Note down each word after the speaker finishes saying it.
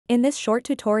In this short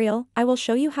tutorial, I will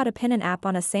show you how to pin an app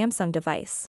on a Samsung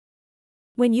device.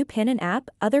 When you pin an app,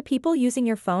 other people using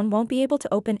your phone won't be able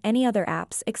to open any other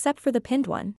apps except for the pinned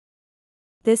one.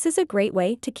 This is a great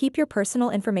way to keep your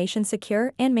personal information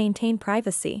secure and maintain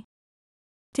privacy.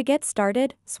 To get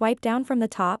started, swipe down from the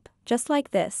top, just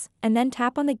like this, and then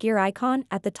tap on the gear icon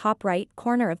at the top right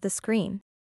corner of the screen.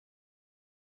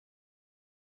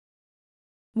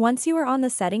 Once you are on the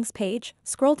settings page,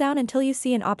 scroll down until you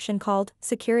see an option called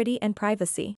Security and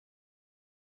Privacy.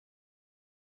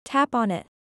 Tap on it.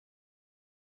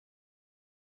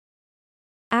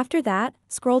 After that,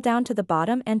 scroll down to the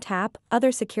bottom and tap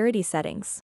Other Security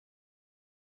Settings.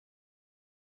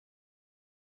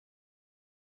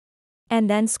 And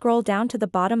then scroll down to the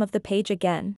bottom of the page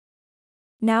again.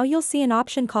 Now you'll see an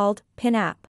option called Pin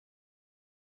App.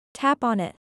 Tap on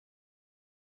it.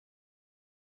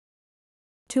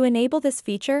 To enable this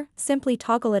feature, simply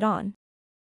toggle it on.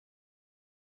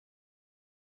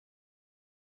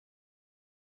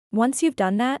 Once you've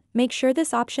done that, make sure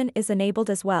this option is enabled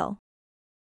as well.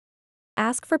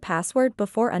 Ask for password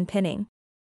before unpinning.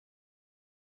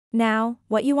 Now,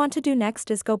 what you want to do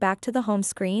next is go back to the home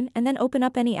screen and then open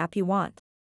up any app you want.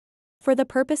 For the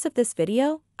purpose of this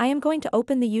video, I am going to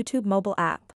open the YouTube mobile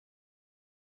app.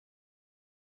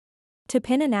 To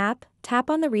pin an app, tap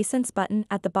on the Recents button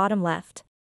at the bottom left.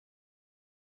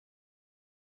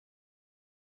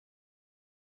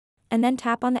 And then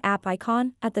tap on the app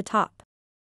icon at the top.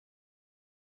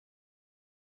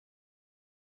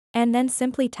 And then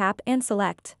simply tap and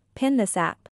select Pin this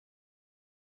app.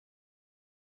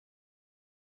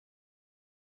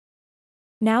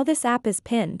 Now this app is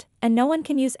pinned, and no one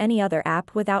can use any other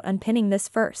app without unpinning this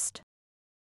first.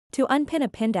 To unpin a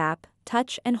pinned app,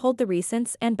 touch and hold the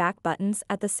Recents and Back buttons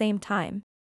at the same time.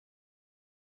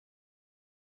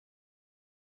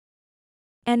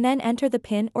 And then enter the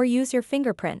pin or use your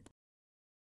fingerprint.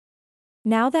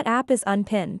 Now that app is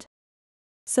unpinned.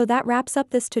 So that wraps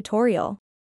up this tutorial.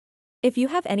 If you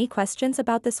have any questions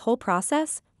about this whole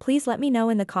process, please let me know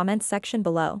in the comments section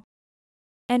below.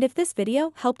 And if this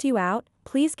video helped you out,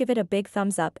 please give it a big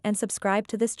thumbs up and subscribe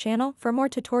to this channel for more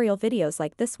tutorial videos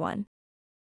like this one.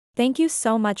 Thank you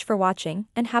so much for watching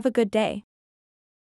and have a good day.